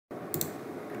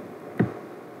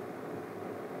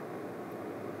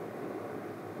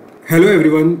Hello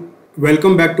everyone,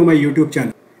 welcome back to my YouTube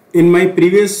channel. In my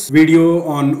previous video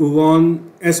on Owon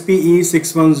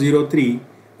SPE6103,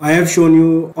 I have shown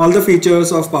you all the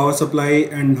features of power supply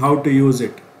and how to use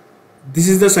it. This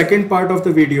is the second part of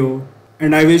the video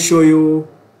and I will show you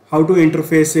how to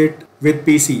interface it with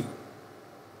PC.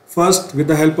 First with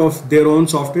the help of their own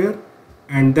software,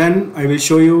 and then I will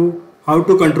show you how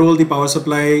to control the power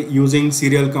supply using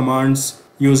serial commands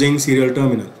using serial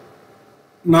terminal.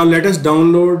 Now let us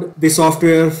download the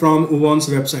software from Owon's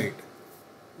website.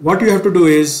 What you have to do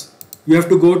is you have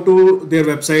to go to their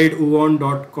website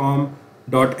owon.com.hk.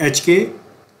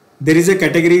 There is a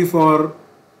category for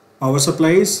power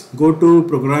supplies. Go to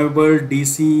Programmable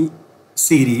DC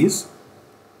series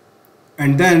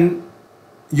and then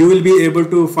you will be able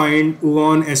to find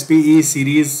Owon SPE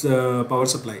series power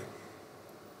supply.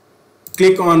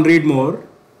 Click on read more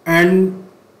and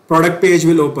product page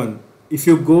will open. If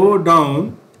you go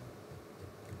down,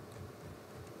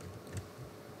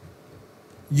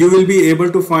 you will be able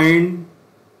to find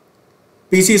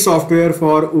PC software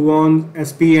for Owon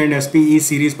SPE and SPE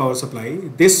series power supply.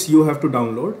 This you have to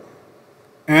download,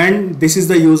 and this is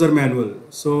the user manual.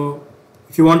 So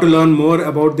if you want to learn more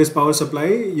about this power supply,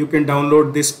 you can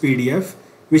download this PDF,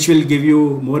 which will give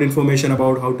you more information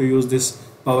about how to use this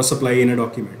power supply in a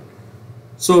document.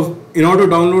 So in order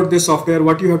to download this software,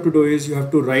 what you have to do is you have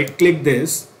to right click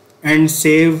this and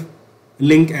save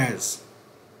link as.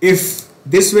 If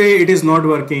this way it is not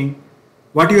working,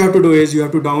 what you have to do is you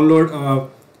have to download a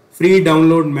free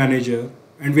download manager,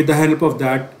 and with the help of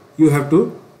that you have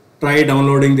to try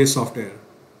downloading this software.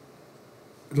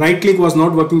 Right click was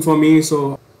not working for me,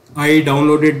 so I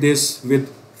downloaded this with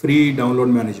free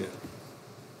download manager.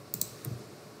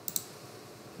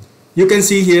 You can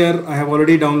see here I have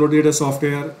already downloaded a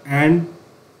software and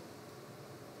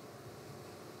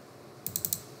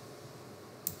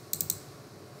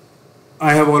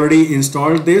I have already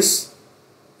installed this.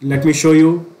 Let me show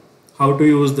you how to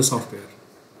use the software.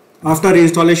 After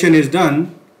installation is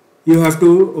done, you have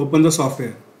to open the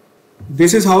software.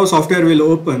 This is how software will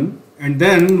open, and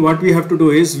then what we have to do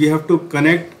is we have to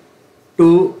connect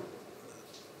to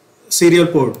serial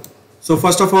port. So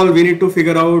first of all we need to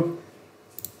figure out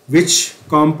which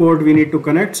COM port we need to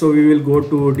connect. So we will go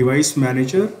to device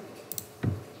manager,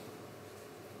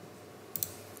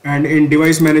 and in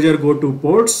device manager go to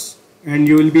ports, and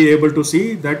you will be able to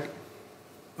see that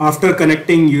after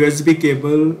connecting USB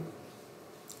cable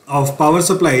of power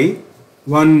supply,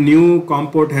 one new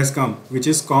COM port has come, which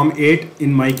is COM 8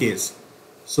 in my case.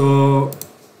 So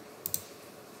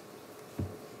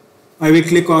I will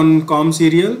click on COM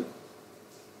serial.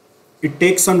 It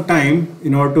takes some time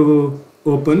in order to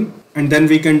open, and then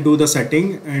we can do the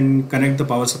setting and connect the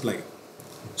power supply.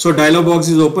 So dialog box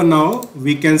is open now.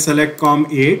 We can select COM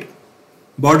 8.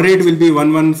 Baud rate will be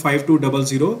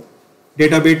 115200,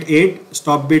 data bit 8,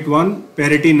 stop bit 1,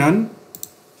 parity none,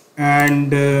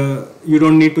 and you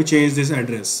don't need to change this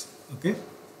address. Okay,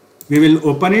 we will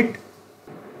open it.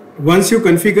 Once you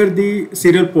configure the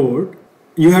serial port,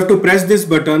 you have to press this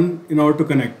button in order to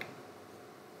connect.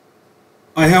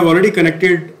 I have already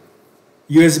connected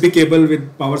USB cable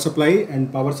with power supply,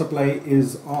 and power supply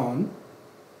is on.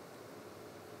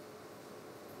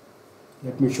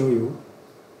 Let me show you.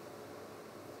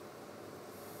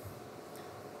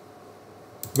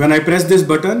 When I press this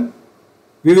button,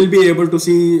 we will be able to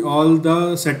see all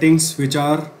the settings which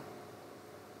are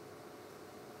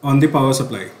on the power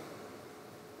supply.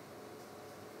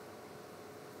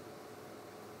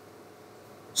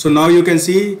 So now you can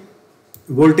see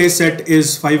voltage set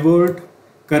is 5 volt,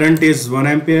 current is 1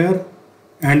 ampere,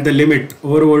 and the limit,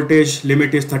 over voltage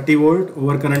limit is 30 volt,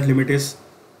 over current limit is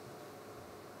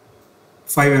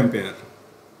 5 ampere.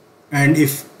 And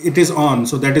if it is on,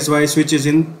 so that is why switch is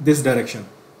in this direction.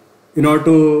 In order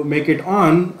to make it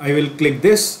on, I will click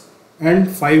this and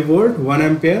 5 volt 1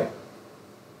 ampere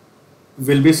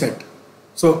will be set.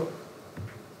 So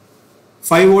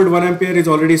 5 volt 1 ampere is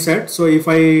already set. So if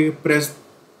I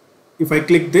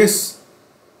click this,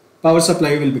 power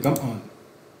supply will become on.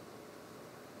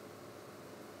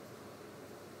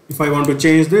 If I want to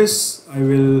change this, I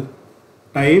will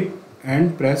type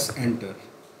and press enter.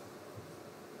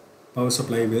 Power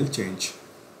supply will change.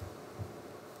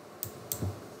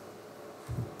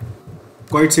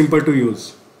 Quite simple to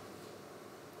use.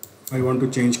 If I want to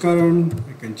change current,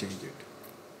 I can change it.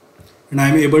 And I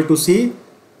am able to see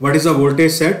what is the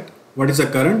voltage set, what is the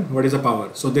current, what is the power.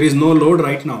 So there is no load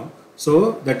right now.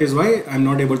 So that is why I am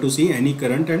not able to see any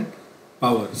current and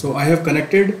power. So I have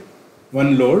connected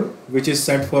one load which is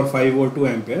set for 5 volt 2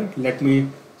 ampere. Let me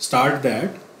start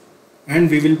that, and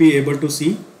we will be able to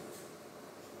see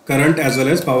current as well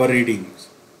as power readings.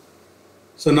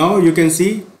 So now you can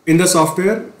see in the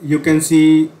software, you can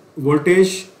see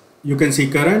voltage, you can see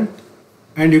current,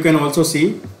 and you can also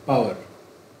see power.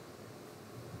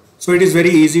 So it is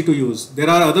very easy to use. There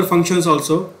are other functions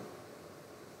also.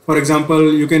 For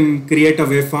example, you can create a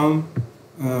waveform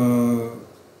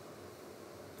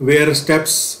where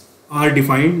steps are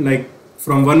defined, like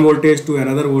from one voltage to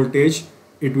another voltage,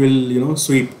 it will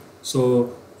sweep.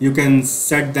 So you can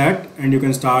set that and you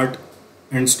can start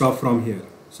and stop from here.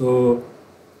 So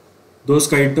those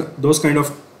kind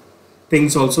of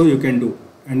things also you can do,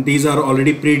 and these are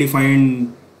already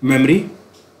predefined memory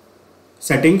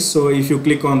settings. So if you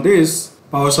click on this,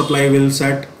 power supply will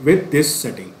set with this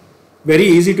setting. Very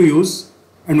easy to use.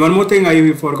 And one more thing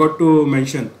I forgot to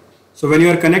mention. So when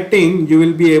you are connecting, you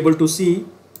will be able to see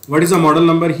what is the model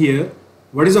number here,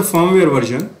 what is the firmware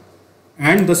version,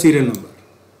 and the serial number,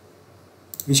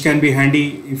 which can be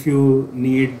handy if you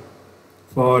need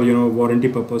for warranty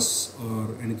purpose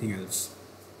or anything else.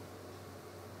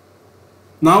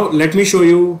 Now let me show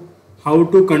you how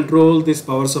to control this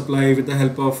power supply with the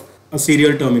help of a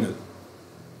serial terminal.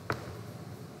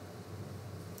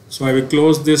 So I will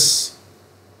close this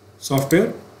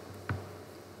software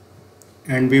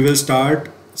and we will start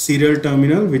serial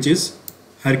terminal, which is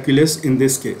Hercules in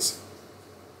this case.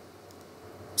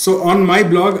 So on my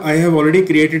blog, I have already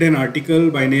created an article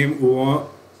by name Owon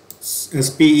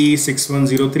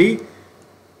SPE6103.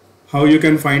 How you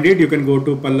can find it? You can go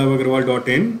to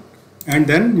pallav.aggarwal.in and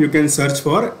then you can search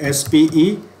for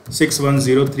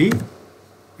SPE6103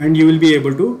 and you will be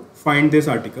able to find this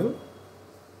article.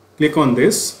 Click on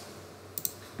this,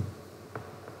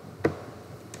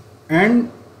 and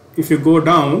if you go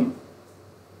down,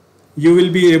 you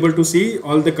will be able to see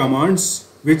all the commands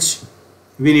which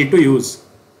we need to use.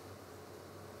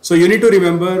 So you need to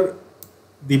remember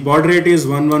the baud rate is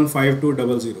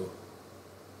 115200,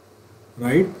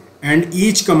 right? And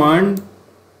each command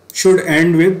should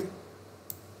end with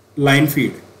line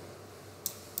feed,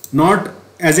 not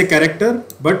as a character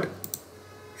but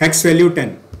hex value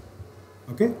 10.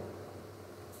 Okay,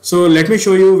 so let me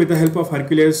show you with the help of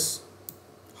Hercules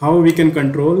how we can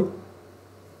control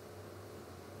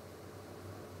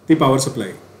the power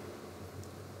supply.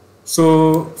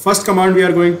 So first command we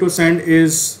are going to send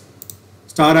is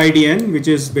 *IDN, which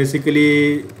is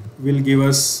basically will give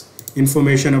us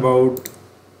information about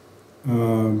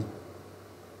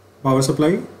power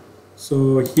supply.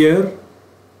 So here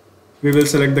we will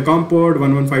select the COM port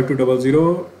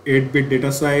 115200, 8-bit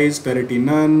data size, parity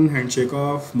none, handshake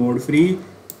off, mode free,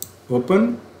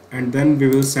 open, and then we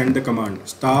will send the command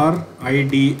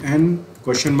 *IDN ?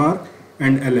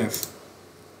 and LF.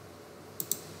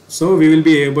 So we will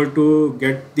be able to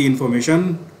get the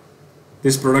information.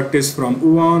 This product is from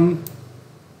Owon,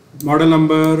 model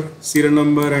number, serial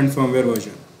number, and firmware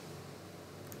version.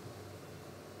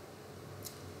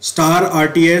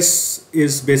 *RTS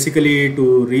is basically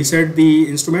to reset the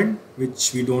instrument,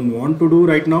 which we don't want to do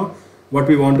right now. What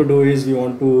we want to do is we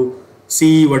want to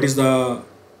see what is the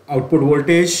output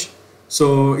voltage.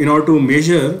 So in order to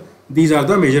measure, these are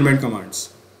the measurement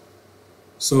commands.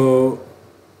 So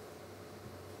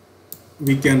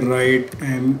we can write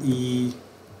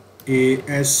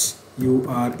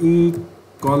MEASURE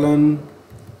colon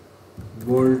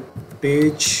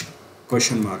voltage ?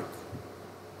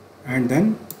 And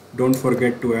then don't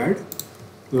forget to add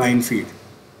line feed.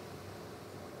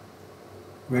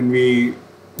 When we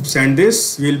send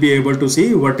this, we'll be able to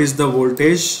see what is the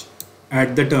voltage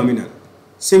at the terminal.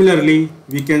 Similarly,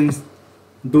 we can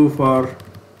do for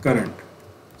current,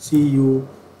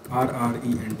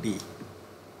 CURRENT.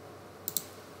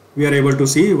 We are able to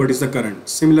see what is the current.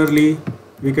 Similarly,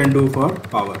 we can do for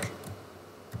power,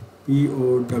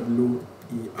 POWER.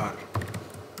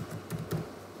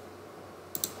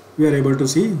 We are able to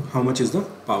see how much is the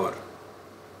power.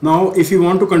 Now if you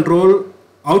want to control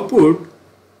output,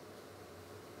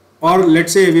 or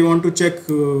let's say we want to check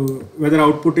whether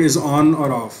output is on or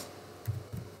off.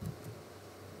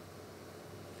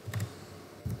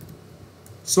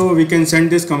 So we can send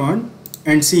this command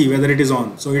and see whether it is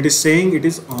on. So it is saying it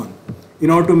is on. In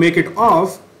order to make it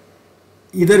off,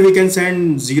 either we can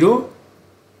send 0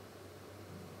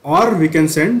 or we can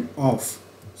send off.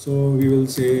 So we will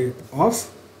say off.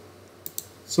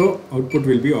 So output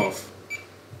will be off.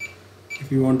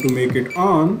 If you want to make it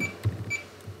on,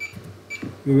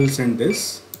 we will send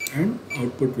this and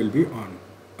output will be on.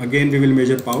 Again we will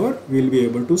measure power, we will be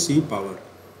able to see power.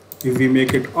 If we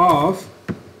make it off,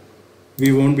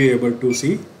 we won't be able to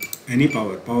see any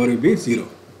power. Power will be 0.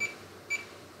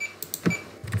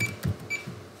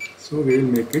 So we will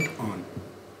make it on.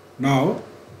 Now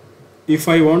if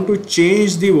I want to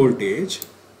change the voltage,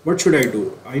 what should I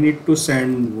do? I need to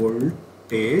send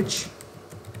voltage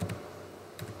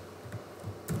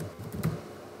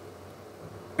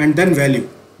and then value.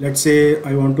 Let's say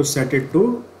I want to set it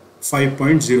to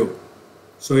 5.0.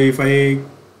 So if I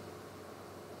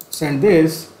send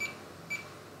this,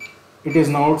 it is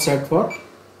now set for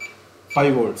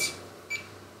 5 volts.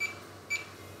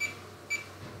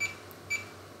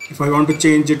 If I want to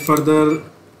change it further,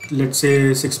 let's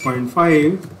say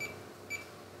 6.5,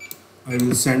 I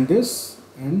will send this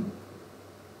and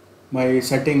my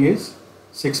setting is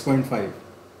 6.5.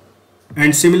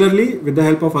 And similarly, with the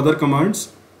help of other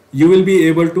commands, you will be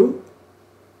able to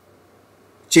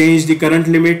change the current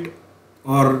limit,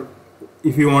 or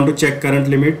if you want to check current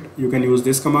limit, you can use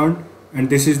this command, and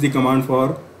this is the command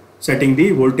for setting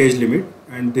the voltage limit,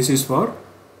 and this is for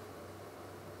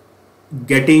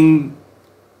getting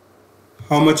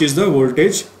how much is the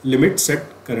voltage limit set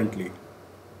currently.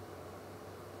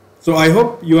 So I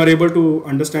hope you are able to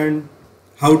understand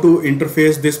how to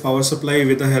interface this power supply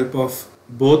with the help of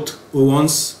both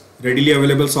Owon's readily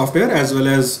available software as well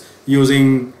as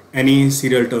using any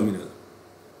serial terminal.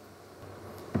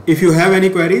 If you have any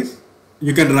queries,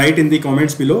 you can write in the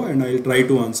comments below and I'll try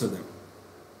to answer them.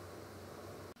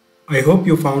 I hope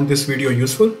you found this video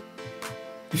useful.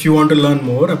 If you want to learn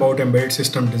more about embedded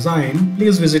system design,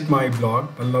 please visit my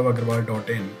blog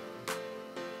pallav.aggarwal.in.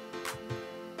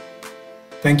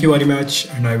 Thank you very much,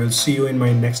 and I will see you in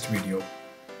my next video.